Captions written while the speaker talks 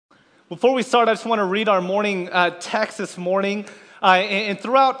Before we start, I just want to read our morning text this morning. And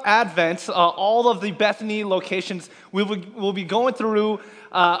throughout Advent, all of the Bethany locations, we'll be going through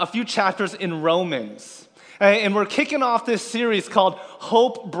a few chapters in Romans. And we're kicking off this series called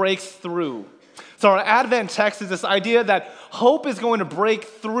Hope Breaks Through. So our Advent text is this idea that hope is going to break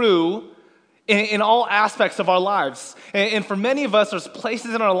through in all aspects of our lives. And for many of us, there's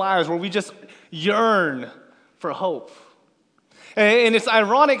places in our lives where we just yearn for hope. And it's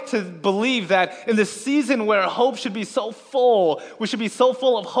ironic to believe that in this season where hope should be so full, we should be so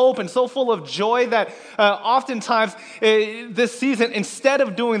full of hope and so full of joy that oftentimes this season, instead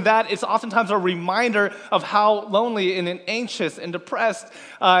of doing that, it's oftentimes a reminder of how lonely and anxious and depressed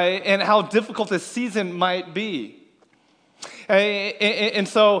and how difficult this season might be. And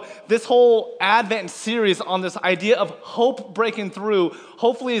so this whole Advent series on this idea of hope breaking through,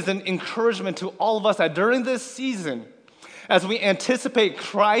 hopefully is an encouragement to all of us that during this season, as we anticipate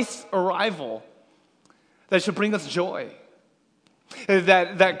Christ's arrival, that should bring us joy.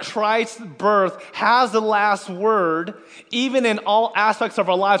 That Christ's birth has the last word, even in all aspects of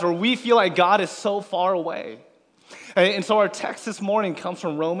our lives where we feel like God is so far away. And so our text this morning comes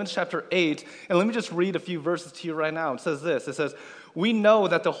from Romans chapter 8. And let me just read a few verses to you right now. It says this. It says, "We know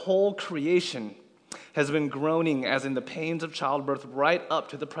that the whole creation has been groaning as in the pains of childbirth right up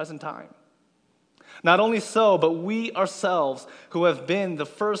to the present time. Not only so, but we ourselves, who have been the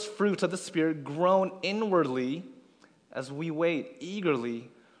first fruits of the Spirit, groan inwardly as we wait eagerly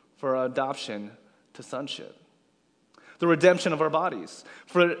for our adoption to sonship, the redemption of our bodies.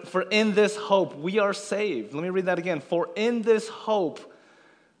 For in this hope we are saved." Let me read that again. "For in this hope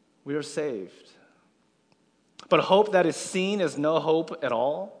we are saved. But hope that is seen is no hope at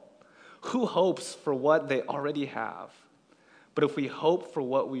all. Who hopes for what they already have? But if we hope for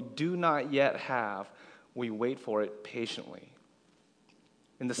what we do not yet have, we wait for it patiently.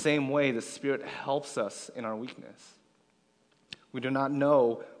 In the same way, the Spirit helps us in our weakness. We do not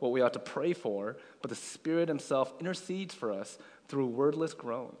know what we ought to pray for, but the Spirit himself intercedes for us through wordless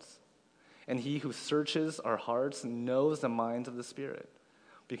groans. And he who searches our hearts knows the minds of the Spirit,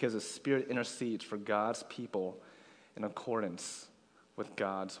 because the Spirit intercedes for God's people in accordance with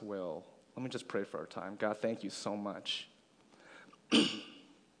God's will." Let me just pray for our time. God, thank you so much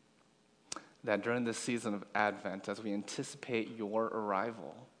that during this season of Advent, as we anticipate your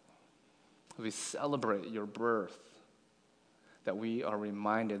arrival, as we celebrate your birth, that we are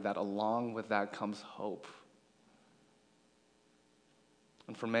reminded that along with that comes hope.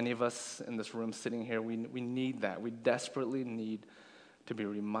 And for many of us in this room sitting here, we need that. We desperately need to be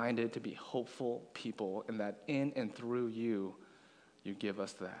reminded to be hopeful people, and that in and through you, you give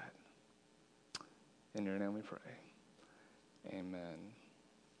us that. In your name we pray. Amen.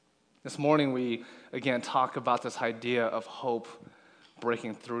 This morning we, again, talk about this idea of hope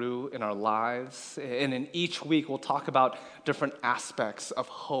breaking through in our lives. And in each week we'll talk about different aspects of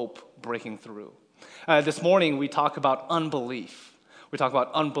hope breaking through. This morning we talk about unbelief. We talk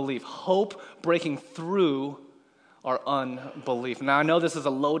about unbelief, hope breaking through our unbelief. Now I know this is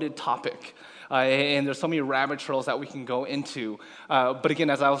a loaded topic. And there's so many rabbit trails that we can go into. But again,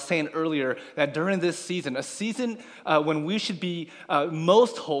 as I was saying earlier, that during this season, a season when we should be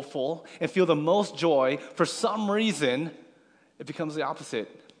most hopeful and feel the most joy, for some reason, it becomes the opposite.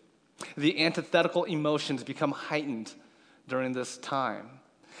 The antithetical emotions become heightened during this time.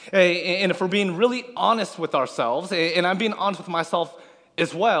 And if we're being really honest with ourselves, and I'm being honest with myself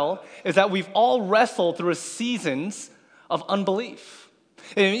as well, is that we've all wrestled through seasons of unbelief.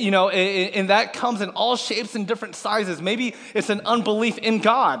 And that comes in all shapes and different sizes. Maybe it's an unbelief in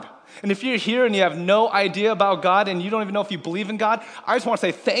God. And if you're here and you have no idea about God and you don't even know if you believe in God, I just want to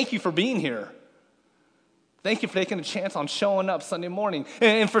say thank you for being here. Thank you for taking a chance on showing up Sunday morning.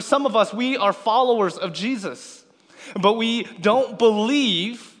 And for some of us, we are followers of Jesus, but we don't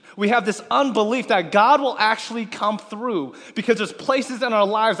believe. We have this unbelief that God will actually come through, because there's places in our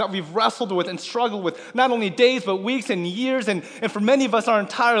lives that we've wrestled with and struggled with, not only days, but weeks and years, and for many of us, our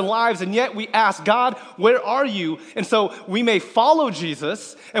entire lives, and yet we ask, God, where are you? And so we may follow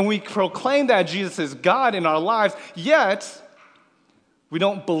Jesus, and we proclaim that Jesus is God in our lives, yet we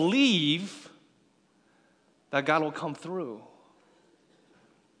don't believe that God will come through.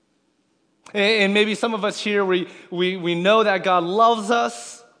 And maybe some of us here, we know that God loves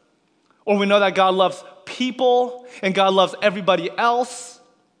us, or we know that God loves people and God loves everybody else,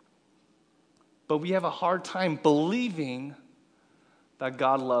 but we have a hard time believing that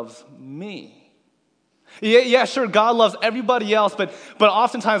God loves me. Yeah, sure, God loves everybody else, but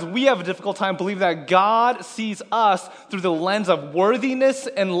oftentimes we have a difficult time believing that God sees us through the lens of worthiness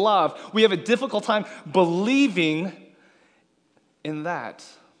and love. We have a difficult time believing in that.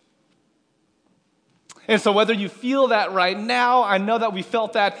 And so whether you feel that right now, I know that we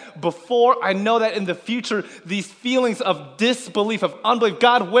felt that before, I know that in the future, these feelings of disbelief, of unbelief,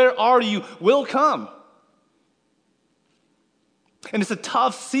 God, where are you, will come. And it's a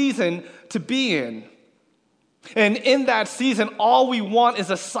tough season to be in. And in that season, all we want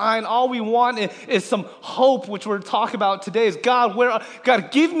is a sign. All we want is some hope, which we're talking about today. Is God,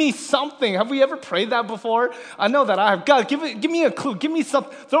 God, give me something. Have we ever prayed that before? I know that I have. God, give me a clue. Give me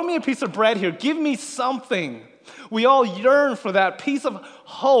something. Throw me a piece of bread here. Give me something. We all yearn for that piece of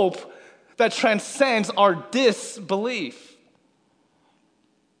hope that transcends our disbelief.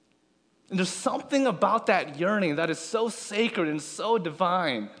 And there's something about that yearning that is so sacred and so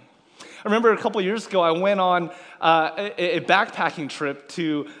divine. I remember a couple of years ago, I went on a backpacking trip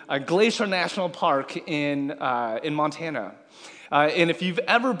to Glacier National Park in Montana. And if you've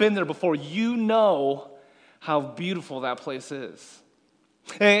ever been there before, you know how beautiful that place is.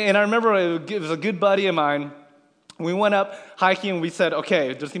 And I remember it was a good buddy of mine. We went up hiking and we said, okay,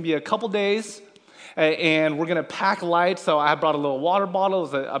 there's going to be a couple days and we're going to pack light. So I brought a little water bottle.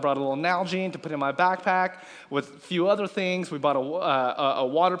 I brought a little Nalgene to put in my backpack with a few other things. We bought a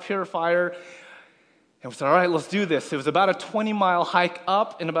water purifier. And we said, all right, let's do this. It was about a 20-mile hike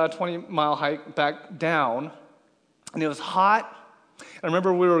up and about a 20-mile hike back down. And it was hot. I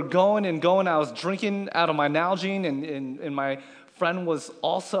remember we were going. I was drinking out of my Nalgene, and my friend was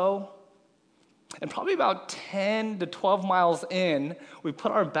also. And probably about 10 to 12 miles in, we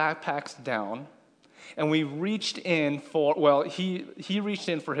put our backpacks down. And we reached in he reached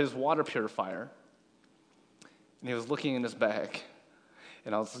in for his water purifier. And he was looking in his bag.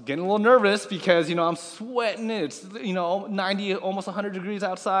 And I was getting a little nervous because, I'm sweating. It's, 90, almost 100 degrees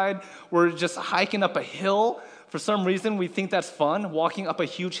outside. We're just hiking up a hill. For some reason, we think that's fun, walking up a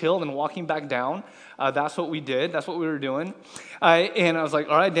huge hill and walking back down. That's what we did. That's what we were doing. And I was like,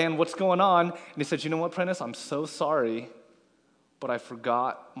 all right, Dan, what's going on? And he said, you know what, Prentice? I'm so sorry, but I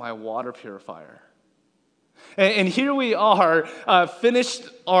forgot my water purifier. And here we are, finished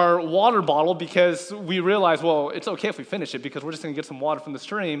our water bottle because we realized, well, it's okay if we finish it because we're just going to get some water from the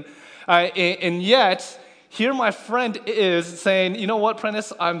stream. And yet, here my friend is saying, you know what,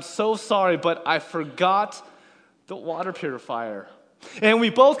 Prentice, I'm so sorry, but I forgot the water purifier. And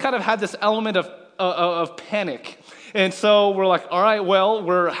we both kind of had this element of panic. And so we're like, all right, well,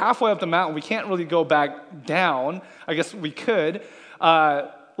 we're halfway up the mountain. We can't really go back down. I guess we could.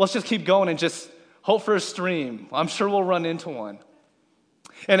 Let's just keep going and just hope for a stream. I'm sure we'll run into one.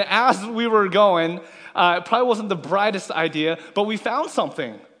 And as we were going, it probably wasn't the brightest idea, but we found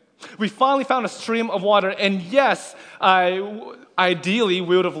something. We finally found a stream of water. And yes, ideally,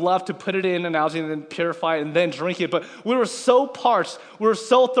 we would have loved to put it in an algae and then purify it and then drink it. But we were so parched. We were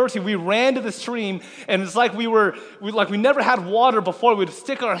so thirsty. We ran to the stream, and it's like we never had water before. We'd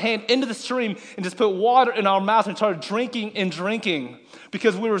stick our hand into the stream and just put water in our mouth and start drinking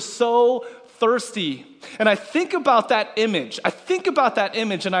because we were so thirsty. And I think about that image. And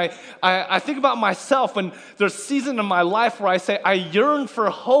I think about myself when there's a season in my life where I say, I yearn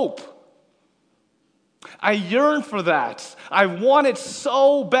for hope. I yearn for that. I want it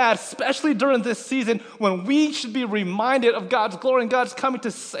so bad, especially during this season when we should be reminded of God's glory and God's coming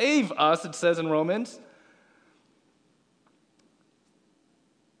to save us, it says in Romans.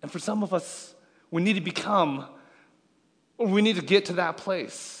 And for some of us, we need to get to that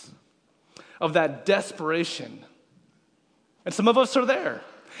place of that desperation. And some of us are there.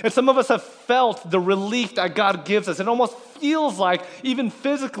 And some of us have felt the relief that God gives us. It almost feels like, even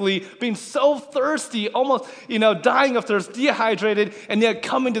physically, being so thirsty, almost, dying of thirst, dehydrated, and yet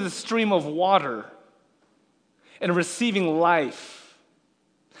coming to the stream of water and receiving life.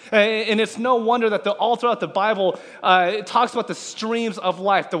 And it's no wonder that all throughout the Bible, it talks about the streams of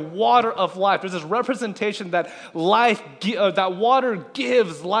life, the water of life. There's this representation that that water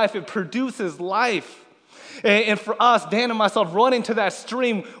gives life. It produces life. And for us, Dan and myself, running to that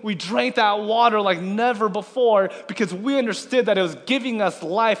stream, we drank that water like never before because we understood that it was giving us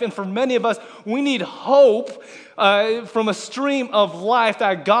life. And for many of us, we need hope from a stream of life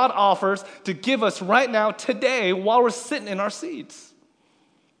that God offers to give us right now, today, while we're sitting in our seats.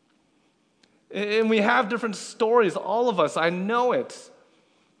 And we have different stories, all of us, I know it.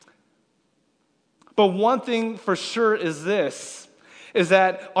 But one thing for sure is this, is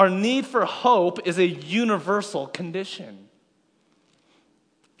that our need for hope is a universal condition.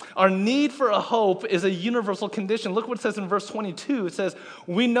 Our need for a hope is a universal condition. Look what it says in verse 22. It says,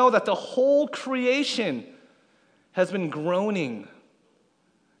 we know that the whole creation has been groaning,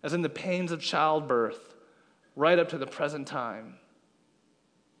 as in the pains of childbirth, right up to the present time.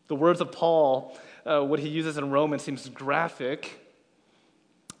 The words of Paul, what he uses in Romans, seems graphic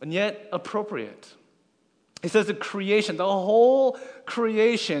and yet appropriate. He says the creation, the whole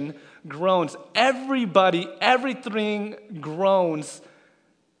creation groans. Everybody, everything groans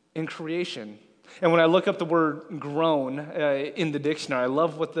in creation. And when I look up the word groan in the dictionary, I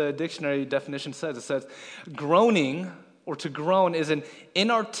love what the dictionary definition says. It says groaning, or to groan, is an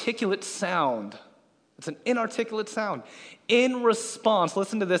inarticulate sound. It's an inarticulate sound. In response,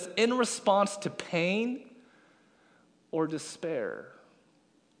 listen to this, in response to pain or despair.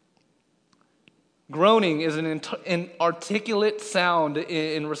 Groaning is an inarticulate sound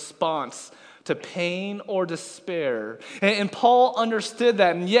in response to pain or despair. And Paul understood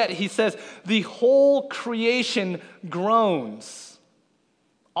that, and yet he says the whole creation groans.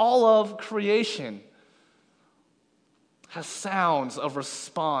 All of creation has sounds of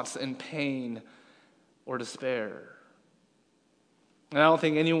response in pain or despair. And I don't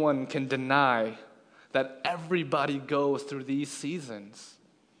think anyone can deny that everybody goes through these seasons.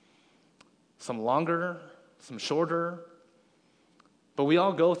 Some longer, some shorter, but we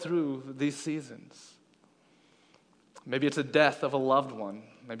all go through these seasons. Maybe it's a death of a loved one.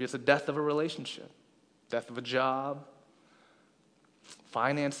 Maybe it's a death of a relationship, death of a job,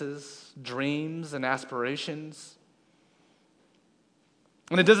 finances, dreams, and aspirations.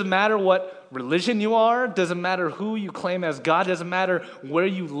 And it doesn't matter what religion you are, doesn't matter who you claim as God, doesn't matter where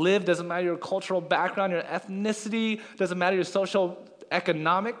you live, doesn't matter your cultural background, your ethnicity, doesn't matter your social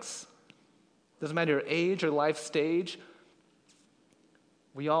economics, doesn't matter your age or life stage.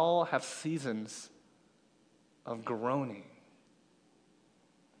 We all have seasons of groaning.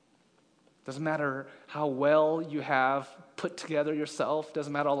 Doesn't matter how well you have put together yourself,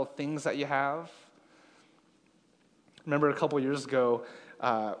 doesn't matter all the things that you have. Remember a couple years ago,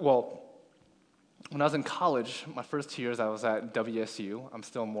 when I was in college, my first 2 years I was at WSU. I'm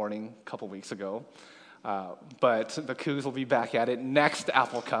still mourning a couple weeks ago. But the Cougs will be back at it next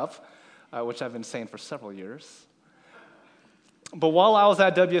Apple Cup, which I've been saying for several years. But while I was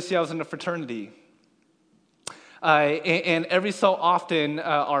at WSU, I was in a fraternity. And every so often,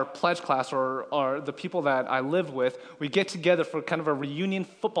 our pledge class or the people that I lived with, we get together for kind of a reunion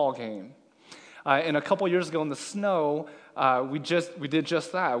football game. And a couple years ago in the snow, we did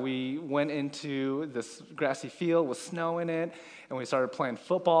just that. We went into this grassy field with snow in it, and we started playing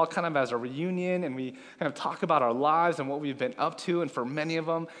football kind of as a reunion, and we kind of talk about our lives and what we've been up to. And for many of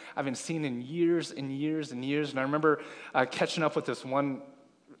them, I've been seen in years and years and years. And I remember catching up with this one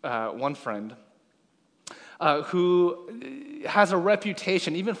friend who has a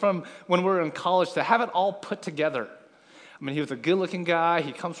reputation, even from when we were in college, to have it all put together. I mean, he was a good-looking guy.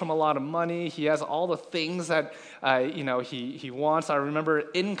 He comes from a lot of money. He has all the things that he wants. I remember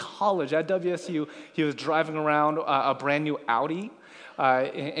in college at WSU, he was driving around a brand new Audi,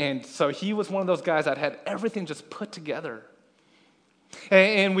 and so he was one of those guys that had everything just put together.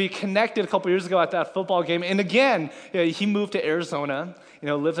 And we connected a couple years ago at that football game. And again, he moved to Arizona.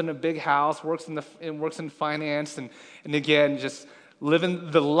 Lives in a big house, works in finance, and again, just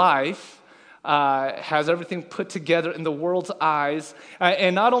living the life. Has everything put together in the world's eyes.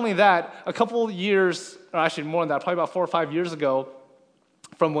 And not only that, a couple of years, or actually more than that, probably about 4 or 5 years ago,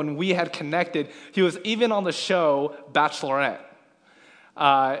 from when we had connected, he was even on the show Bachelorette.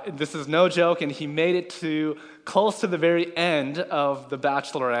 This is no joke, and he made it to close to the very end of The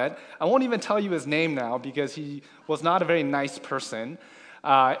Bachelorette. I won't even tell you his name now because he was not a very nice person.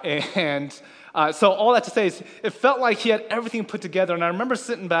 So all that to say is it felt like he had everything put together. And I remember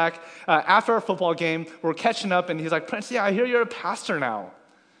sitting back after our football game, we're catching up, and he's like, "Prince, yeah, I hear you're a pastor now."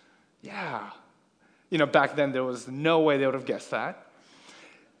 Yeah. Back then there was no way they would have guessed that.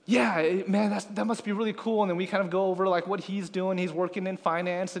 Yeah, man, that must be really cool. And then we kind of go over like what he's doing. He's working in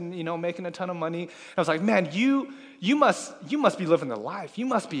finance and making a ton of money. And I was like, "Man, you must be living the life. You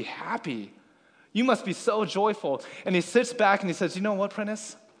must be happy. You must be so joyful." And he sits back and he says, "You know what,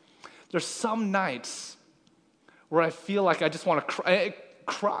 Prentice? There's some nights where I feel like I just want to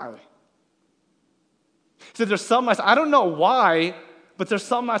cry. He said, "There's some nights, I don't know why, but there's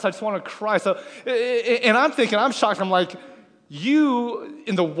some nights I just want to cry." So, and I'm thinking, I'm shocked. I'm like, you,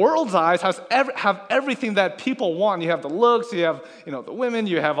 in the world's eyes, have everything that people want. You have the looks, you have the women,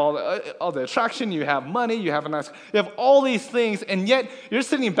 you have all the attraction, you have money, you have you have all these things, and yet you're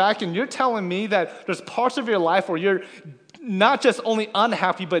sitting back and you're telling me that there's parts of your life where you're not just only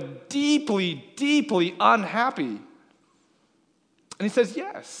unhappy, but deeply, deeply unhappy." And he says,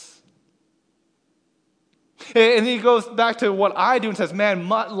 "Yes." And he goes back to what I do and says, "Man,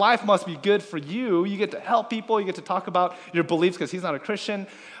 life must be good for you. You get to help people. You get to talk about your beliefs," because he's not a Christian.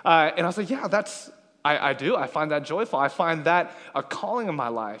 And I was like, "Yeah, I do. I find that joyful. I find that a calling in my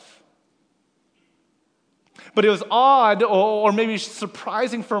life." But it was odd or maybe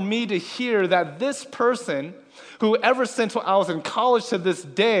surprising for me to hear that this person, who ever since I was in college to this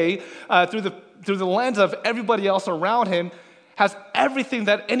day, through the lens of everybody else around him, has everything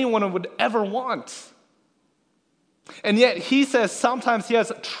that anyone would ever want. And yet he says sometimes he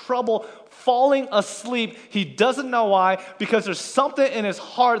has trouble falling asleep. He doesn't know why, because there's something in his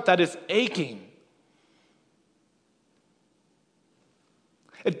heart that is aching.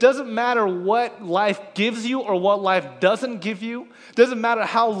 It doesn't matter what life gives you or what life doesn't give you. It doesn't matter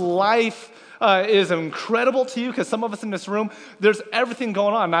how life is incredible to you, because some of us in this room, there's everything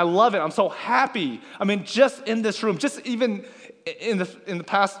going on, and I love it. I'm so happy. I mean, just in this room, just even in the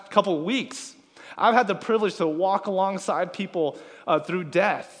past couple of weeks, I've had the privilege to walk alongside people through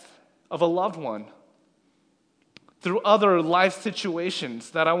death of a loved one, through other life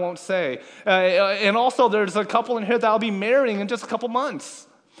situations that I won't say. And also, there's a couple in here that I'll be marrying in just a couple months.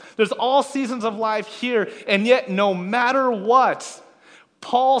 There's all seasons of life here, and yet no matter what,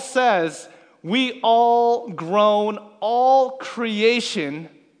 Paul says, we all groan, all creation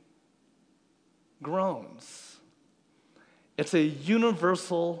groans. It's a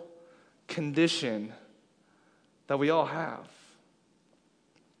universal condition that we all have.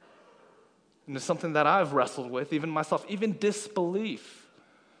 And it's something that I've wrestled with, even myself, even disbelief.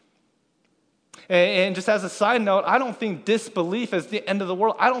 And just as a side note, I don't think disbelief is the end of the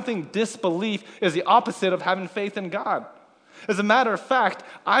world. I don't think disbelief is the opposite of having faith in God. As a matter of fact,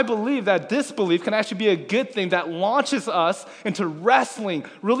 I believe that disbelief can actually be a good thing that launches us into wrestling,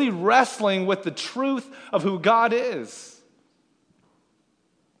 really wrestling with the truth of who God is.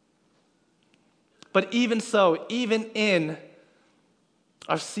 But even so, even in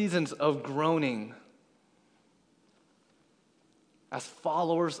our seasons of groaning, as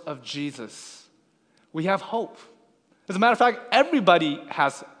followers of Jesus, we have hope. As a matter of fact, everybody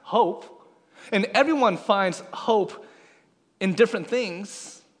has hope, and everyone finds hope in different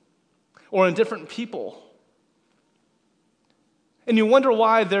things or in different people. And you wonder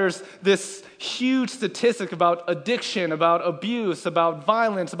why there's this huge statistic about addiction, about abuse, about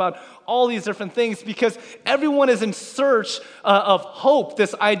violence, about all these different things, because everyone is in search of hope,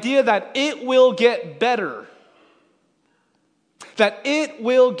 this idea that it will get better. That it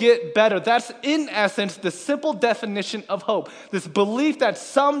will get better. That's, in essence, the simple definition of hope. This belief that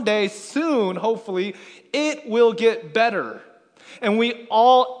someday, soon, hopefully, it will get better. And we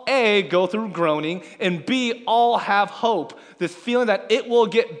all, A, go through groaning, and B, all have hope. This feeling that it will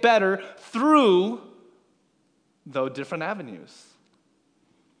get better through, though, different avenues.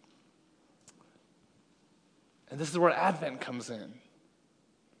 And this is where Advent comes in.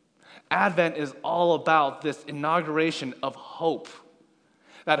 Advent is all about this inauguration of hope.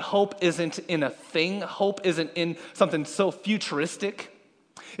 That hope isn't in a thing. Hope isn't in something so futuristic.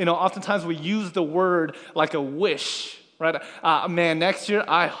 You know, oftentimes we use the word like a wish, right? Man, next year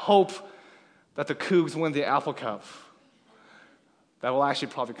I hope that the Cougs win the Apple Cup. That will actually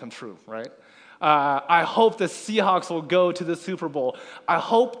probably come true, right? I hope the Seahawks will go to the Super Bowl. I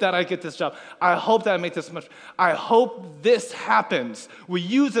hope that I get this job. I hope that I make this much. I hope this happens. We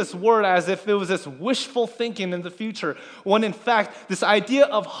use this word as if it was this wishful thinking in the future, when in fact, this idea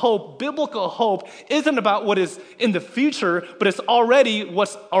of hope, biblical hope, isn't about what is in the future, but it's already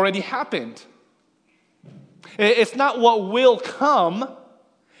what's already happened. It's not what will come,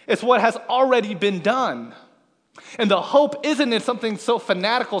 it's what has already been done. And the hope isn't in something so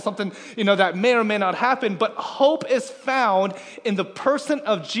fanatical, something, that may or may not happen, but hope is found in the person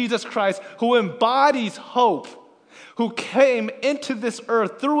of Jesus Christ, who embodies hope, who came into this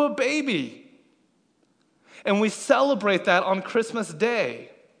earth through a baby. And we celebrate that on Christmas Day.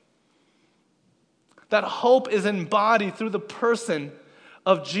 That hope is embodied through the person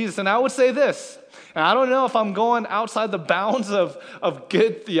of Jesus. And I would say this, and I don't know if I'm going outside the bounds of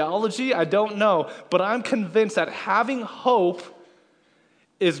good theology, I don't know, but I'm convinced that having hope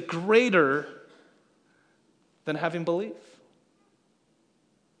is greater than having belief.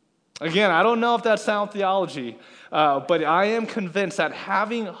 Again, I don't know if that's sound theology, but I am convinced that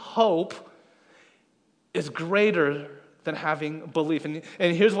having hope is greater than having belief. And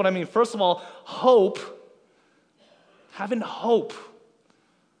here's what I mean. First of all, having hope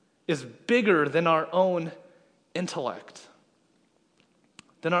is bigger than our own intellect.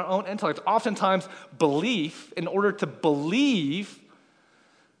 Oftentimes, belief, in order to believe,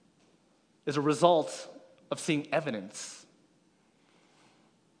 is a result of seeing evidence.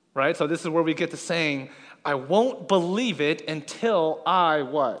 Right? So this is where we get to saying, I won't believe it until I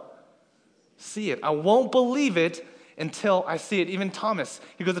what? See it. I won't believe it until I see it. Even Thomas,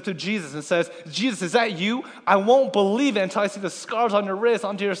 he goes up to Jesus and says, Jesus, is that you? I won't believe it until I see the scars on your wrists,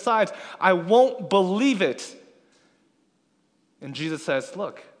 onto your sides. I won't believe it. And Jesus says,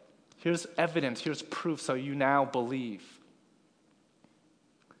 look, here's evidence, here's proof, so you now believe.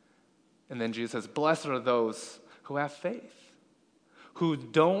 And then Jesus says, blessed are those who have faith, who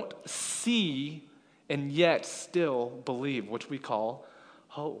don't see and yet still believe, which we call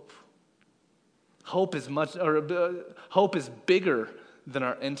hope. Hope is bigger than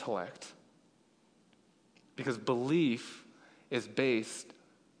our intellect, because belief is based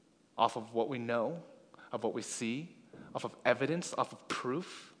off of what we know, of what we see, off of evidence, off of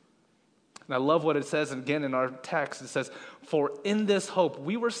proof. And I love what it says again in our text. It says, for in this hope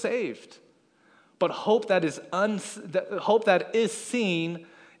we were saved. But hope that is seen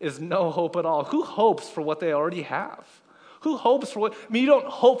is no hope at all. Who hopes for what they already have? Who hopes for you don't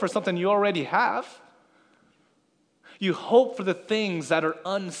hope for something you already have. You hope for the things that are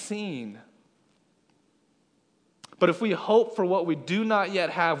unseen. But if we hope for what we do not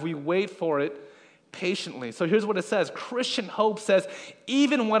yet have, we wait for it patiently. So here's what it says. Christian hope says,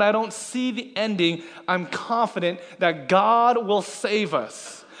 even when I don't see the ending, I'm confident that God will save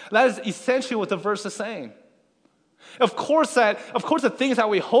us. That is essentially what the verse is saying. Of course, the things that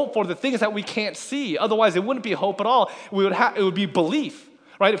we hope for, the things that we can't see. Otherwise, it wouldn't be hope at all. It would be belief,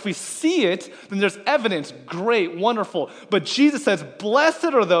 right? If we see it, then there's evidence. Great, wonderful. But Jesus says, blessed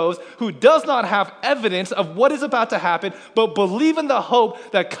are those who does not have evidence of what is about to happen, but believe in the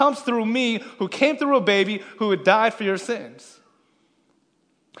hope that comes through me, who came through a baby, who had died for your sins.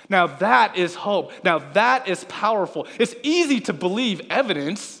 Now that is hope. Now that is powerful. It's easy to believe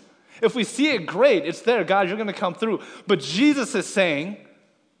evidence. If we see it, great, it's there. God, you're going to come through. But Jesus is saying,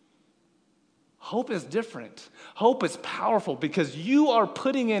 hope is different. Hope is powerful because you are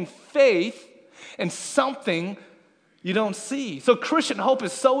putting in faith in something you don't see. So Christian hope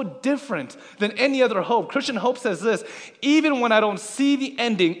is so different than any other hope. Christian hope says this, even when I don't see the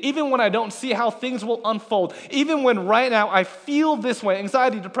ending, even when I don't see how things will unfold, even when right now I feel this way,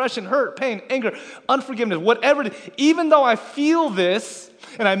 anxiety, depression, hurt, pain, anger, unforgiveness, whatever it is, even though I feel this,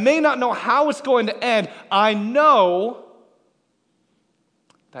 and I may not know how it's going to end, I know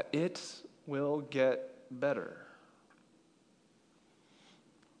that it will get better.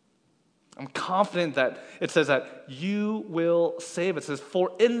 I'm confident that it says that you will save. It says,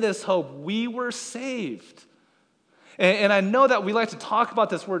 for in this hope we were saved. And I know that we like to talk about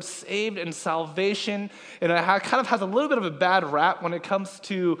this word saved and salvation, and it kind of has a little bit of a bad rap when it comes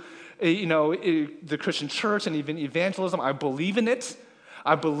to the Christian church and even evangelism. I believe in it.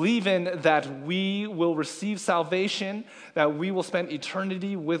 I believe in that we will receive salvation, that we will spend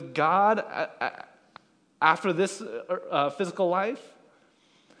eternity with God after this physical life.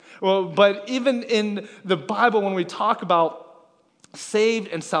 Well, but even in the Bible, when we talk about saved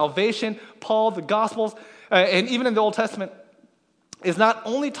and salvation, Paul, the Gospels, and even in the Old Testament, is not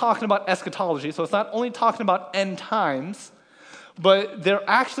only talking about eschatology, so it's not only talking about end times, but they're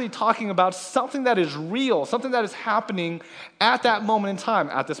actually talking about something that is real, something that is happening at that moment in time.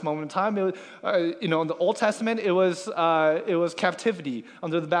 At this moment in time, in the Old Testament, it was captivity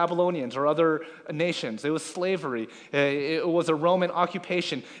under the Babylonians or other nations. It was slavery. It was a Roman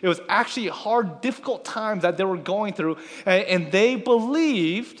occupation. It was actually hard, difficult times that they were going through, and they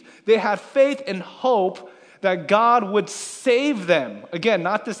believed, they had faith and hope that God would save them. Again,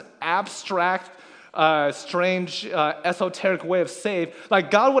 not this abstract, strange, esoteric way of save.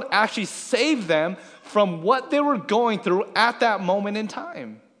 Like God would actually save them from what they were going through at that moment in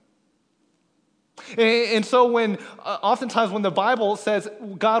time. And so oftentimes when the Bible says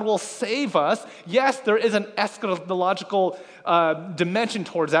God will save us, yes, there is an eschatological dimension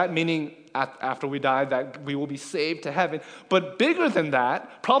towards that, meaning after we die that we will be saved to heaven. But bigger than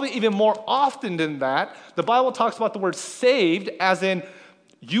that, probably even more often than that, the Bible talks about the word saved as in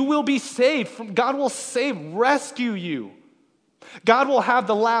you will be saved. God will save, rescue you. God will have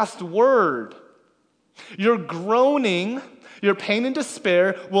the last word. Your groaning, your pain and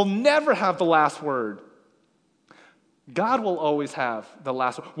despair will never have the last word. God will always have the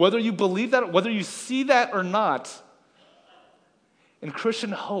last word. Whether you believe that, whether you see that or not. In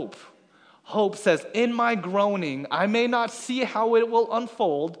Christian hope says, in my groaning, I may not see how it will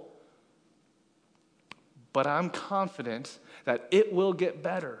unfold, but I'm confident that it will get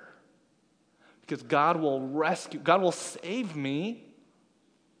better because God will save me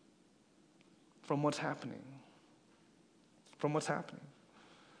from what's happening.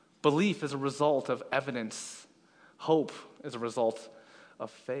 Belief is a result of evidence. Hope is a result of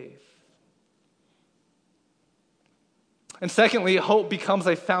faith. And secondly, hope becomes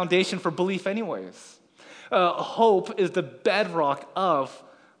a foundation for belief anyways. Hope is the bedrock of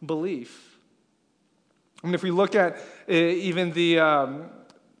belief. I mean, if we look at even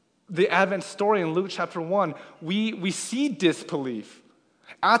the Advent story in Luke chapter 1, we see disbelief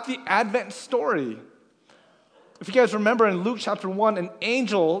at the Advent story. If you guys remember in Luke chapter 1, an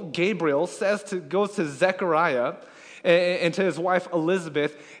angel, Gabriel, goes to Zechariah and to his wife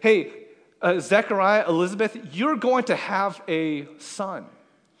Elizabeth, hey, Zechariah, Elizabeth, you're going to have a son.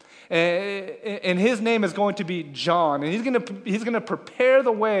 And his name is going to be John, and he's going to prepare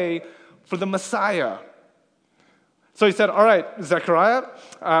the way for the Messiah. So he said, all right, Zechariah,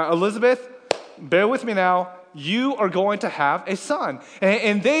 Elizabeth, bear with me now. You are going to have a son.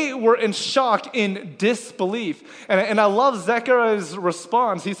 And they were in shock, in disbelief. And I love Zechariah's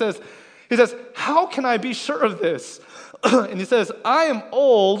response. He says, how can I be sure of this? And he says, I am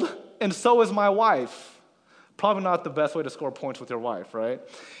old, and so is my wife. Probably not the best way to score points with your wife, right?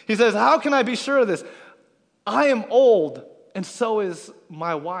 He says, how can I be sure of this? I am old, and so is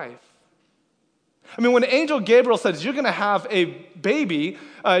my wife. I mean, when angel Gabriel says, you're going to have a baby,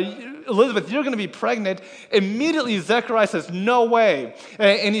 Elizabeth, you're going to be pregnant, immediately Zechariah says, no way.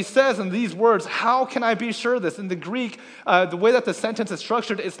 And he says in these words, how can I be sure of this? In the Greek, the way that the sentence is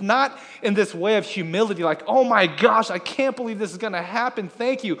structured, it's not in this way of humility, like, oh my gosh, I can't believe this is going to happen,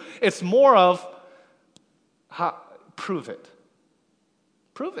 thank you. It's more of, prove it.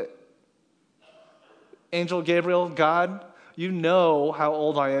 Prove it. Angel Gabriel, God, you know how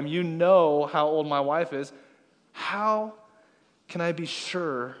old I am. You know how old my wife is. How can I be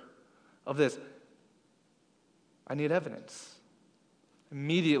sure of this? I need evidence.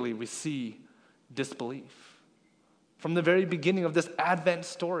 Immediately we see disbelief. From the very beginning of this Advent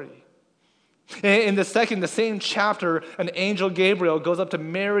story. In the same chapter, an angel Gabriel goes up to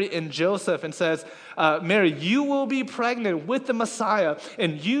Mary and Joseph and says, Mary, you will be pregnant with the Messiah,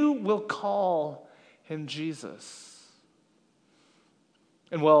 and you will call him Jesus.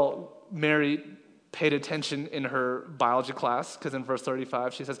 And well, Mary paid attention in her biology class, because in verse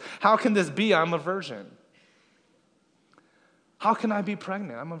 35 she says, how can this be? I'm a virgin. How can I be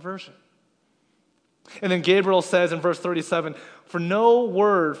pregnant? I'm a virgin. And then Gabriel says in verse 37, for no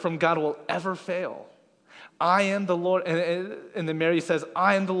word from God will ever fail. I am the Lord, and then Mary says,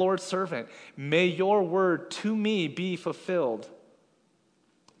 I am the Lord's servant. May your word to me be fulfilled.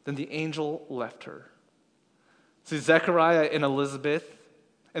 Then the angel left her. See, Zechariah and Elizabeth,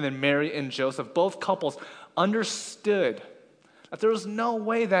 and then Mary and Joseph, both couples understood that there was no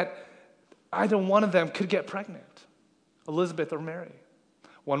way that either one of them could get pregnant, Elizabeth or Mary.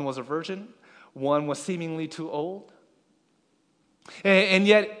 One was a virgin, one was seemingly too old. And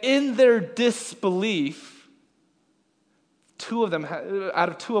yet, in their disbelief, out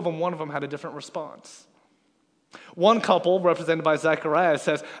of two of them, one of them had a different response. One couple, represented by Zechariah,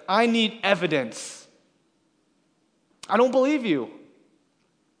 says, I need evidence. I don't believe you.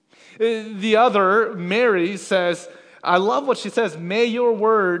 The other, Mary, says, I love what she says, may your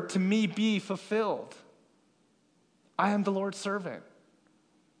word to me be fulfilled. I am the Lord's servant.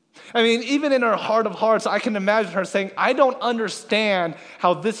 I mean, even in her heart of hearts, I can imagine her saying, I don't understand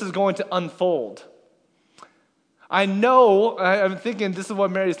how this is going to unfold. I'm thinking, this is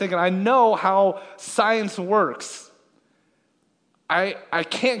what Mary's thinking, I know how science works. I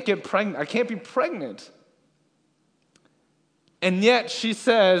can't get pregnant. I can't be pregnant. And yet she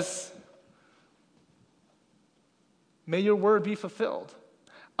says, may your word be fulfilled.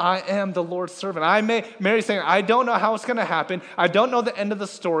 I am the Lord's servant. Mary's saying, I don't know how it's going to happen. I don't know the end of the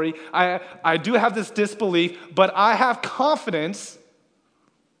story. I do have this disbelief, but I have confidence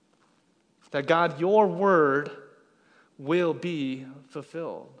that God, your word will be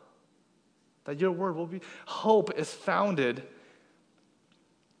fulfilled. That your word will be. Hope is founded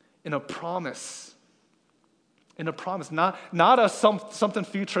in a promise. In a promise. Not something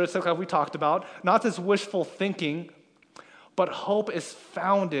futuristic like we talked about. Not this wishful thinking. But hope is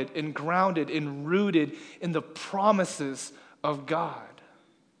founded and grounded and rooted in the promises of God.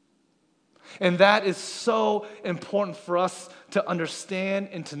 And that is so important for us to understand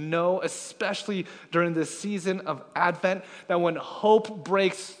and to know, especially during this season of Advent, that when hope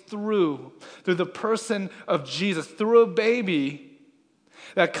breaks through the person of Jesus, through a baby,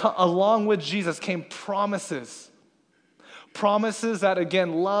 that along with Jesus came promises. Promises that,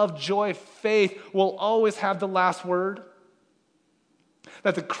 again, love, joy, faith will always have the last word.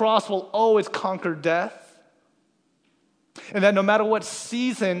 That the cross will always conquer death. And that no matter what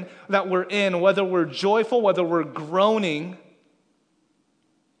season that we're in, whether we're joyful, whether we're groaning,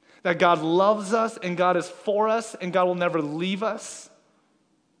 that God loves us and God is for us and God will never leave us.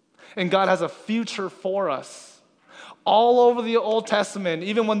 And God has a future for us. All over the Old Testament,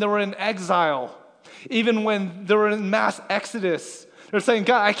 even when they were in exile, Even when they were in mass exodus, they're saying,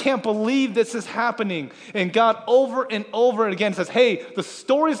 God, I can't believe this is happening. And God over and over again says, hey, the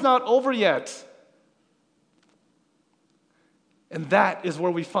story's not over yet. And that is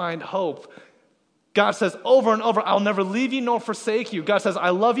where we find hope. God says over and over, I'll never leave you nor forsake you. God says, I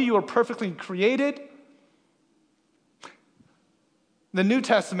love you. You are perfectly created. The New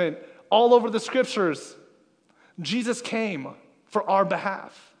Testament, all over the scriptures, Jesus came for our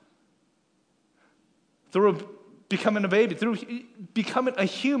behalf. Through becoming a baby, through becoming a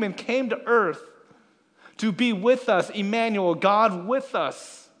human, came to earth to be with us, Emmanuel, God with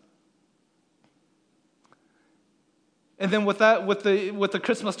us. And then with the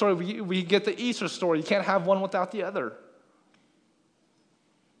Christmas story, we get the Easter story. You can't have one without the other.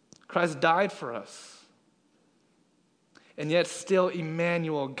 Christ died for us. And yet still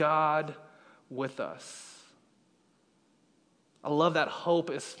Emmanuel, God with us. I love that hope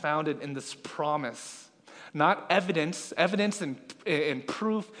is founded in this promise. Not evidence and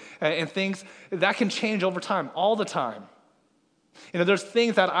proof and things that can change over time, all the time. There's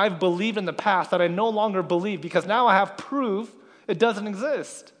things that I've believed in the past that I no longer believe because now I have proof it doesn't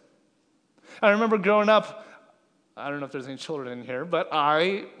exist. I remember growing up, I don't know if there's any children in here, but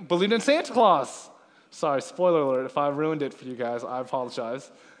I believed in Santa Claus. Sorry, spoiler alert, if I ruined it for you guys, I apologize.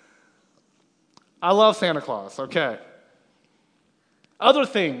 I love Santa Claus, okay. Other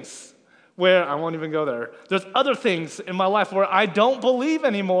things where, I won't even go there, there's other things in my life where I don't believe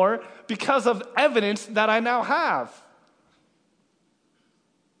anymore because of evidence that I now have.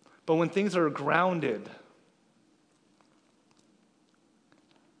 But when things are grounded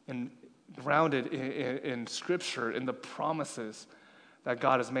in Scripture, in the promises that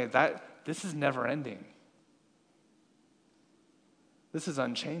God has made, this is never ending. This is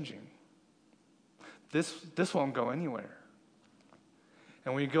unchanging. This won't go anywhere.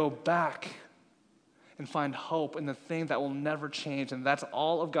 And we go back and find hope in the thing that will never change, and that's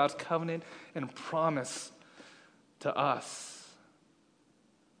all of God's covenant and promise to us.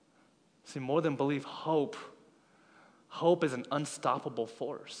 See, more than belief, hope is an unstoppable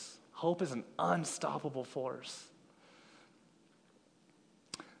force. Hope is an unstoppable force.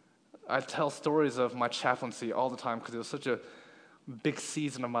 I tell stories of my chaplaincy all the time because it was such a big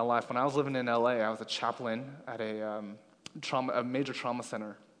season of my life. When I was living in LA, I was a chaplain at a major trauma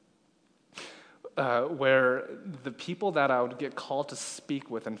center where the people that I would get called to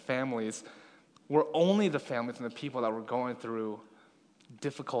speak with and families were only the families and the people that were going through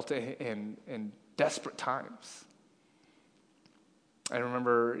difficult and desperate times. I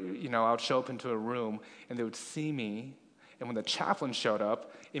remember, I would show up into a room and they would see me, and when the chaplain showed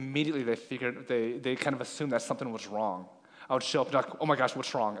up, immediately they kind of assumed that something was wrong. I would show up and be like, oh my gosh,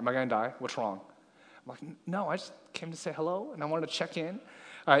 what's wrong? Am I going to die? What's wrong? I'm like, no, I just came to say hello and I wanted to check in.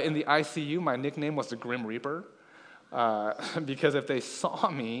 In the ICU, my nickname was the Grim Reaper because if they saw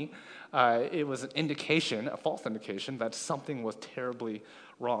me, it was an indication, a false indication, that something was terribly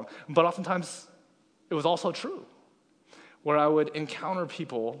wrong. But oftentimes, it was also true, where I would encounter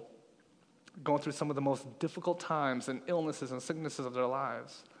people going through some of the most difficult times and illnesses and sicknesses of their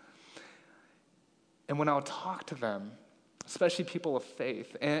lives. And when I would talk to them, especially people of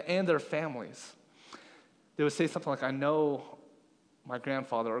faith and their families, they would say something like, I know my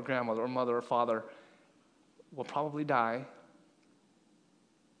grandfather or grandmother or mother or father will probably die,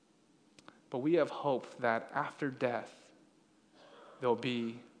 but we have hope that after death, they'll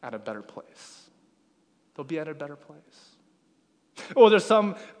be at a better place. They'll be at a better place. Or there's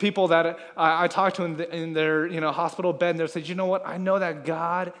some people that I talk to in their hospital bed, and they'll say, you know what? I know that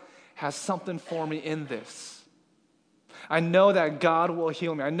God has something for me in this. I know that God will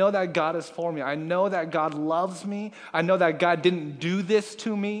heal me. I know that God is for me. I know that God loves me. I know that God didn't do this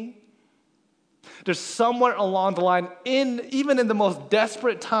to me. There's somewhere along the line, even in the most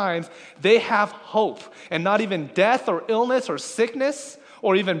desperate times, they have hope. And not even death or illness or sickness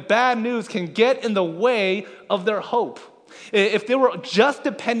or even bad news can get in the way of their hope. If they were just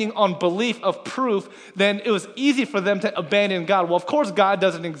depending on belief of proof, then it was easy for them to abandon God. Well, of course, God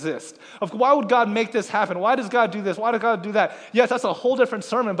doesn't exist. Why would God make this happen? Why does God do this? Why does God do that? Yes, that's a whole different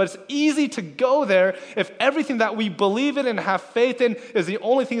sermon, but it's easy to go there if everything that we believe in and have faith in is the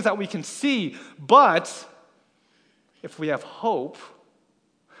only things that we can see. But if we have hope,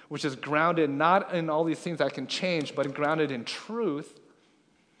 which is grounded not in all these things that can change, but grounded in truth,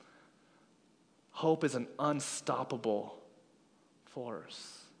 hope is an unstoppable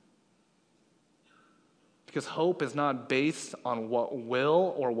force. Because hope is not based on what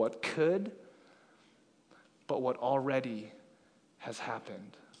will or what could, but what already has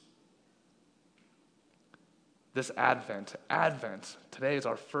happened. This Advent, today is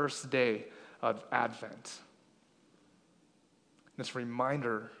our first day of Advent. And it's a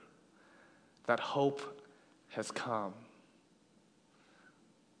reminder that hope has come.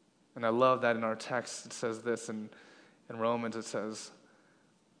 And I love that in our text it says this, in Romans it says,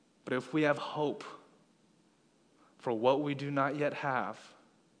 but if we have hope for what we do not yet have,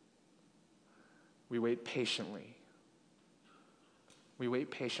 we wait patiently. We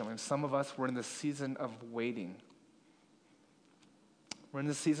wait patiently. And some of us, we're in the season of waiting. We're in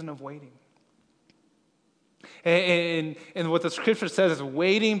the season of waiting. And what the scripture says is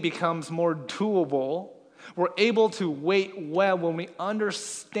waiting becomes more doable. We're able to wait well when we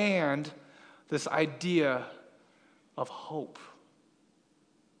understand this idea of hope.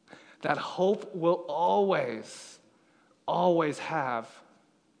 That hope will always, always have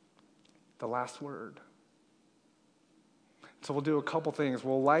the last word. So we'll do a couple things.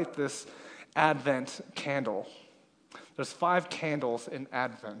 We'll light this Advent candle. There's 5 candles in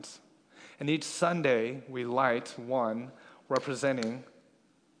Advent. And each Sunday, we light one representing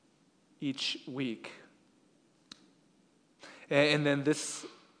each week. And then this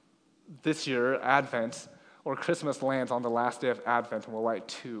year, Advent, or Christmas lands on the last day of Advent, and we'll light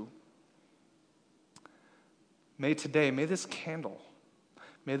 2. May this candle,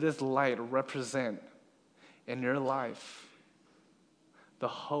 may this light represent in your life the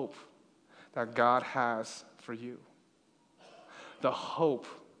hope that God has for you. The hope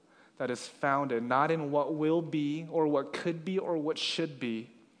that is founded not in what will be or what could be or what should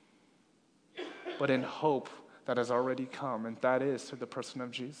be, but in hope that has already come, and that is through the person of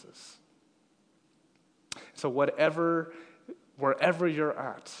Jesus. So wherever you're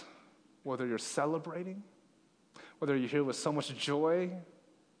at, whether you're celebrating, whether you're here with so much joy,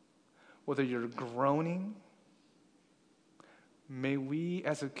 whether you're groaning, may we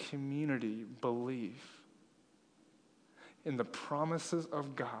as a community believe in the promises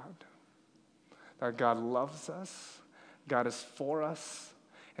of God, that God loves us, God is for us,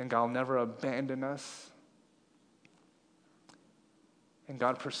 and God will never abandon us, and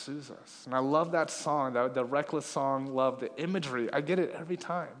God pursues us. And I love that song, the Reckless song, love the imagery. I get it every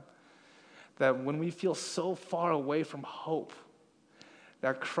time. That when we feel so far away from hope,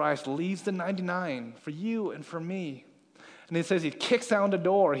 that Christ leaves the 99 for you and for me. And he says he kicks down the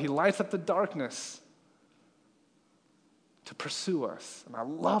door, he lights up the darkness to pursue us. And I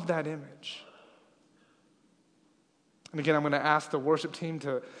love that image. And again, I'm going to ask the worship team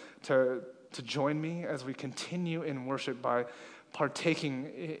to join me as we continue in worship by partaking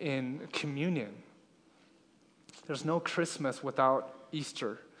in communion. There's no Christmas without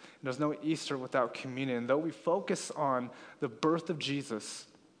Easter. There's no Easter without communion. Though we focus on the birth of Jesus,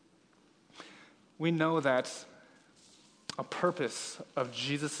 we know that a purpose of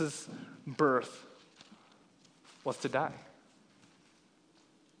Jesus' birth was to die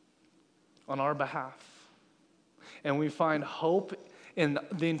on our behalf. And we find hope in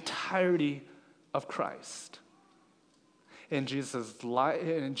the entirety of Christ. In Jesus'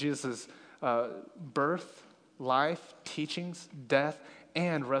 birth, life, teachings, death,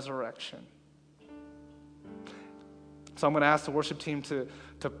 and resurrection. So I'm going to ask the worship team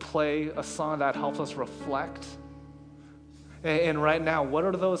to play a song that helps us reflect. And right now, what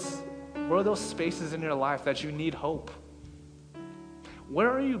are those spaces in your life that you need hope? Where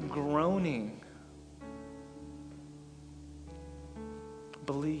are you groaning?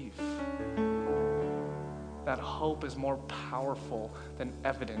 Believe that hope is more powerful than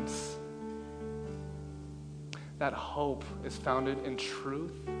evidence. That hope is founded in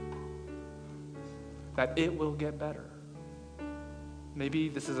truth, that it will get better. Maybe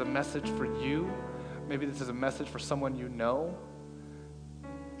this is a message for you. Maybe this is a message for someone you know.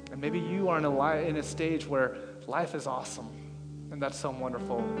 And maybe you are in a stage where life is awesome, and that's so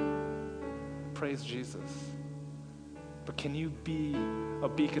wonderful. Praise Jesus. But can you be a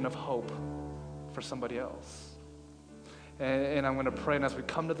beacon of hope for somebody else? And I'm going to pray, and as we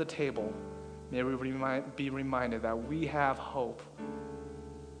come to the table, may we be reminded that we have hope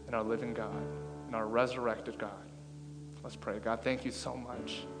in our living God, in our resurrected God. Let's pray. God, thank you so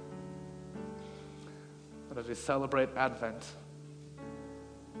much. That as we celebrate Advent,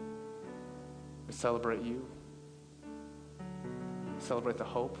 we celebrate you. We celebrate the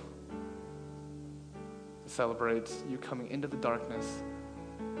hope. We celebrate you coming into the darkness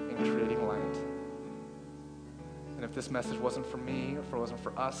and creating light. And if this message wasn't for me, or if it wasn't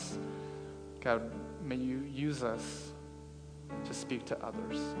for us, God, may you use us to speak to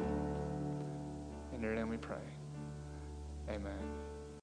others. In your name we pray. Amen.